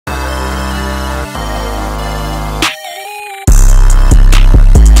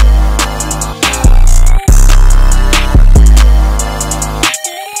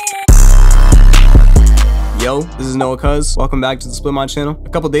Yo, this is Noah Cuz. Welcome back to the Splitmind channel. A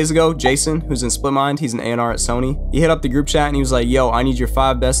couple days ago, Jason, who's in Splitmind, he's an A&R at Sony, he hit up the group chat and he was like, yo, I need your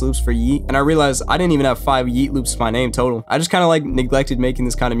 5 best loops for Yeat. And I realized I didn't even have 5 Yeat loops to my name total. I just kind of like neglected making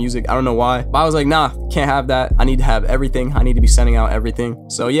this kind of music. I don't know why, but I was like, nah, can't have that. I need to have everything. I need to be sending out everything.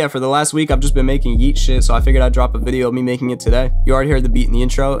 So yeah, for the last week, I've just been making Yeat shit, so I figured I'd drop a video of me making it today. You already heard the beat in the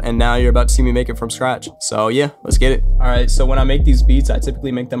intro, and now you're about to see me make it from scratch. So yeah, let's get it. All right, so when I make these beats, I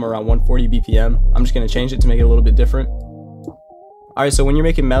typically make them around 140 BPM. I'm just gonna change it to make it a little bit different. Alright, so when you're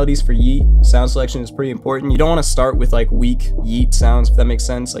making melodies for Yeat, sound selection is pretty important. You don't want to start with like weak Yeat sounds, if that makes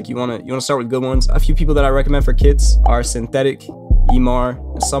sense. Like you want to start with good ones. A few people that I recommend for kits are Synthetic, Emar,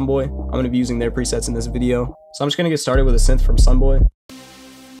 and Sunboy. I'm going to be using their presets in this video. So I'm just going to get started with a synth from Sunboy.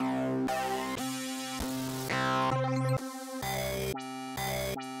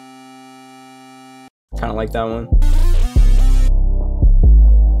 Kind of like that one.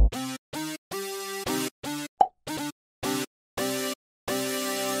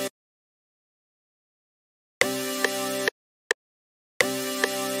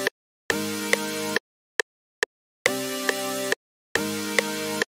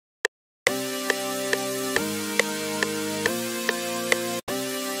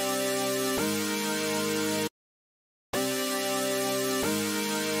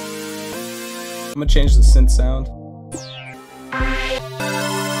 I'm gonna change the synth sound.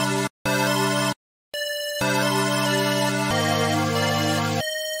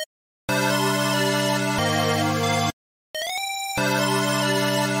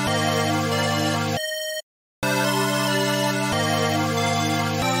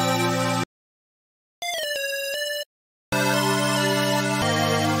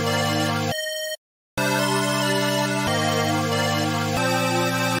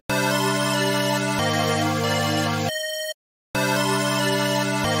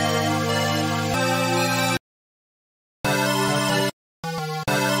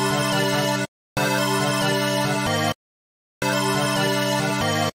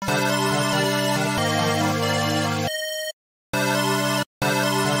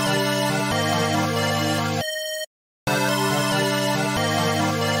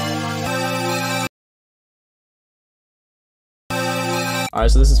 Alright,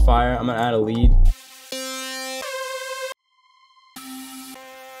 so this is fire. I'm gonna add a lead.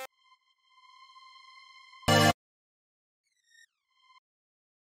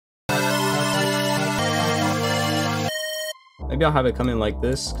 Maybe I'll have it come in like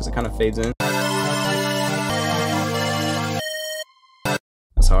this, because it kind of fades in.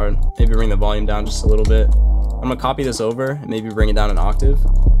 That's hard. Maybe bring the volume down just a little bit. I'm gonna copy this over and maybe bring it down an octave.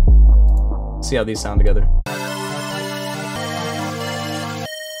 See how these sound together.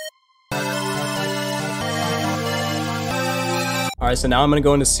 Alright, so now I'm going to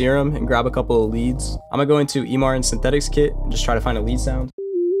go into Serum and grab a couple of leads. I'm going to go into Emar and Synthetics kit and just try to find a lead sound.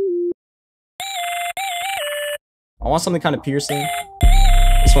 I want something kind of piercing.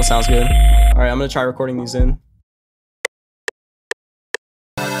 This one sounds good. Alright, I'm going to try recording these in.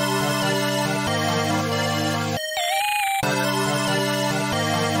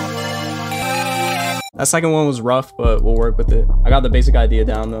 That second one was rough, but we'll work with it. I got the basic idea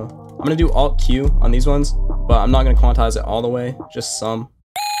down though. I'm going to do Alt-Q on these ones, but I'm not going to quantize it all the way, just some.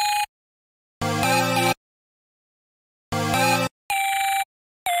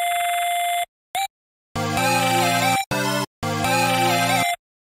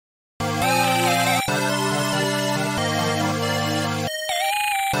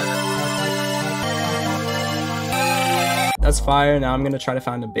 That's fire. Now I'm going to try to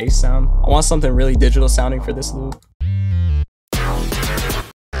find a bass sound. I want something really digital sounding for this loop.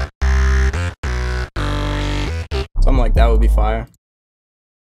 Something like that would be fire.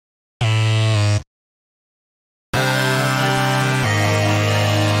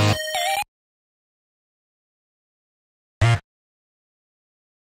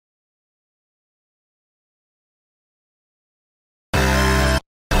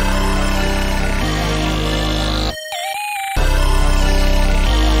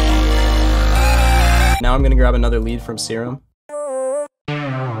 Now I'm gonna grab another lead from Serum.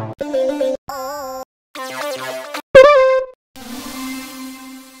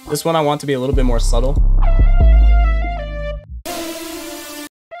 This one I want to be a little bit more subtle.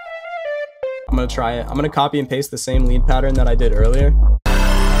 I'm gonna try it. I'm gonna copy and paste the same lead pattern that I did earlier.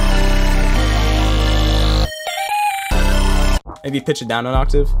 Maybe pitch it down an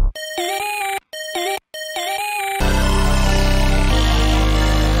octave.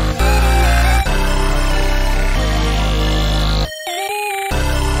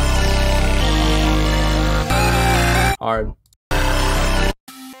 Hard.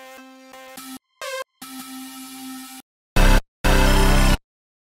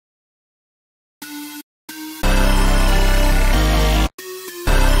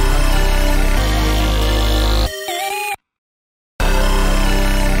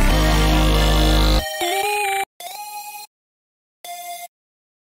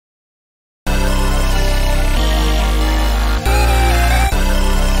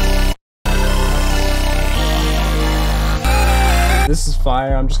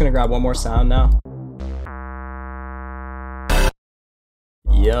 fire. I'm just gonna grab one more sound now.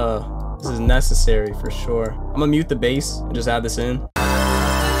 Yeah, this is necessary for sure. I'm gonna mute the bass and just add this in.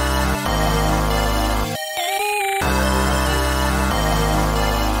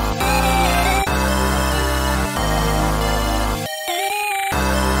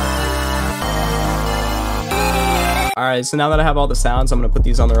 Alright, so now that I have all the sounds, I'm going to put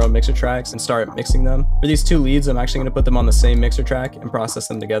these on their own mixer tracks and start mixing them. For these two leads, I'm actually going to put them on the same mixer track and process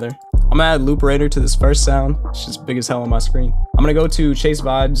them together. I'm going to add Loop Raider to this first sound. It's just big as hell on my screen. I'm going to go to Chase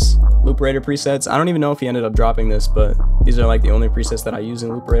Vibes, Loop Raider presets. I don't even know if he ended up dropping this, but these are like the only presets that I use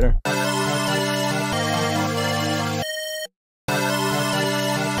in Loop Raider.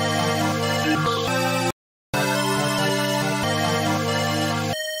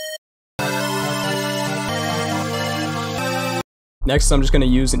 Next, I'm just going to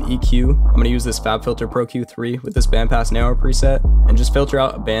use an EQ. I'm going to use this FabFilter Pro Q3 with this bandpass narrow preset and just filter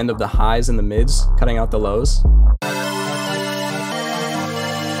out a band of the highs and the mids, cutting out the lows.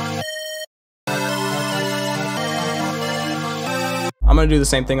 I'm going to do the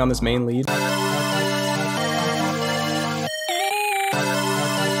same thing on this main lead.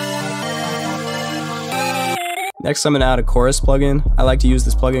 Next, I'm going to add a chorus plugin. I like to use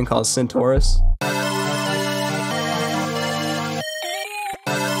this plugin called Synth.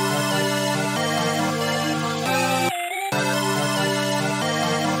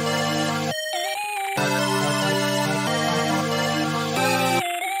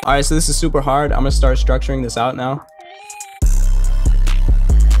 Alright, so this is super hard. I'm going to start structuring this out now.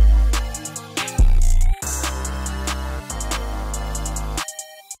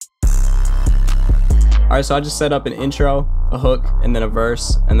 Alright, so I just set up an intro, a hook, and then a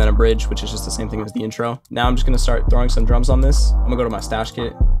verse, and then a bridge, which is just the same thing as the intro. Now I'm just going to start throwing some drums on this. I'm going to go to my stash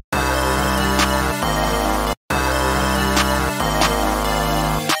kit.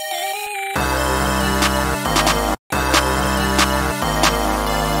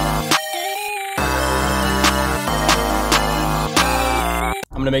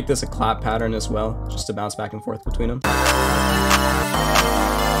 I'm gonna make this a clap pattern as well, just to bounce back and forth between them.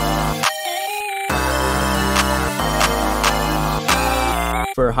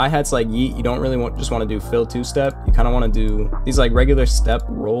 For hi-hats like Yeat, you don't really just want to do fill two-step. You kind of want to do these like regular step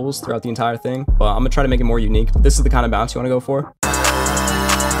rolls throughout the entire thing, but I'm gonna try to make it more unique. But this is the kind of bounce you want to go for.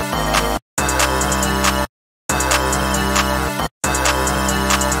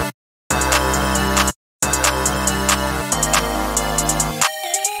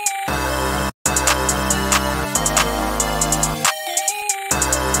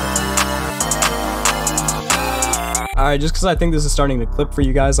 Alright, just because I think this is starting to clip for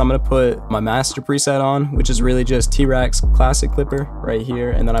you guys, I'm going to put my master preset on, which is really just T-Rack's classic clipper right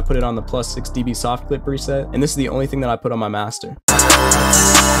here, and then I put it on the plus 6 dB soft clip preset, and this is the only thing that I put on my master.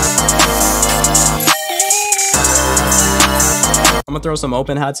 I'm going to throw some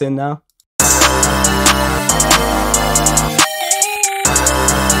open hats in now.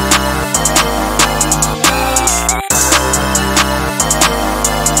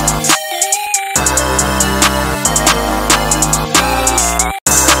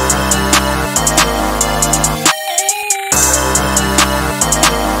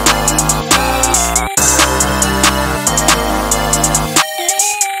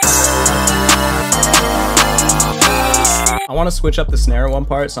 I want to switch up the snare at one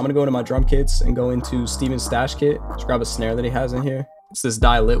part, so I'm going to go into my drum kits and go into Steven's stash kit. Just grab a snare that he has in here. It's this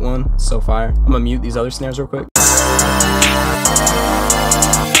die lit one. It's so fire. I'm going to mute these other snares real quick.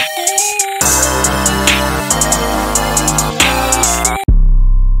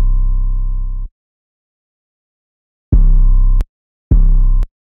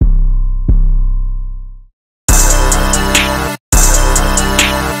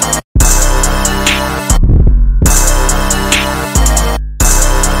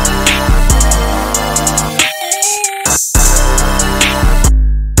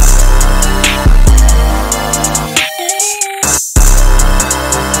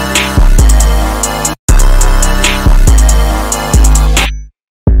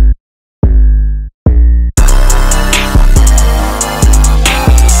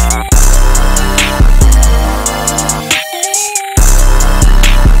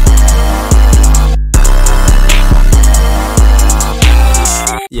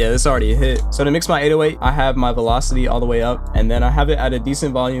 Yeah, this already hit. So to mix my 808, I have my velocity all the way up, and then I have it at a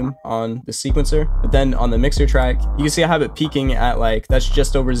decent volume on the sequencer. But then on the mixer track, you can see I have it peaking at like, that's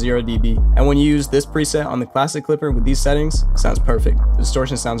just over 0 dB. And when you use this preset on the classic clipper with these settings, it sounds perfect. The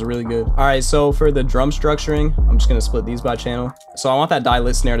distortion sounds really good. All right, so for the drum structuring, I'm just gonna split these by channel. So I want that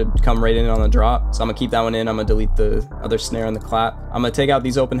die-lit snare to come right in on the drop. So I'm gonna keep that one in. I'm gonna delete the other snare on the clap. I'm gonna take out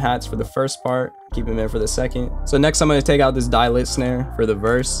these open hats for the first part, keep them in for the second. So next I'm gonna take out this die-lit snare for the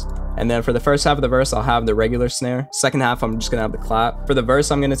verse. And then for the first half of the verse, I'll have the regular snare. Second half, I'm just gonna have the clap. For the verse,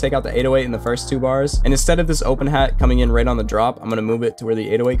 I'm gonna take out the 808 in the first 2 bars. And instead of this open hat coming in right on the drop, I'm gonna move it to where the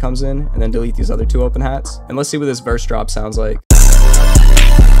 808 comes in and then delete these other 2 open hats. And let's see what this verse drop sounds like.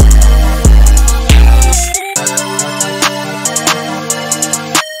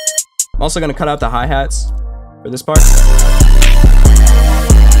 I'm also gonna cut out the hi-hats for this part.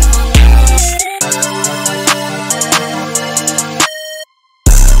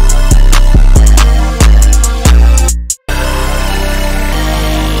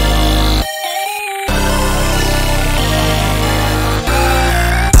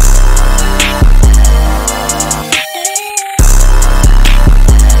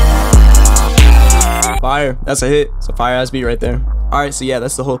 Fire, that's a hit. It's a fire ass beat right there. Alright, so yeah,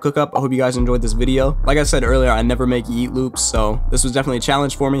 that's the whole cook up. I hope you guys enjoyed this video. Like I said earlier, I never make Yeat loops, so this was definitely a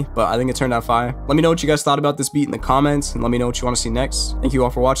challenge for me, but I think it turned out fire. Let me know what you guys thought about this beat in the comments, and let me know what you want to see next. Thank you all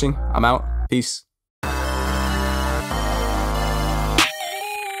for watching. I'm out. Peace.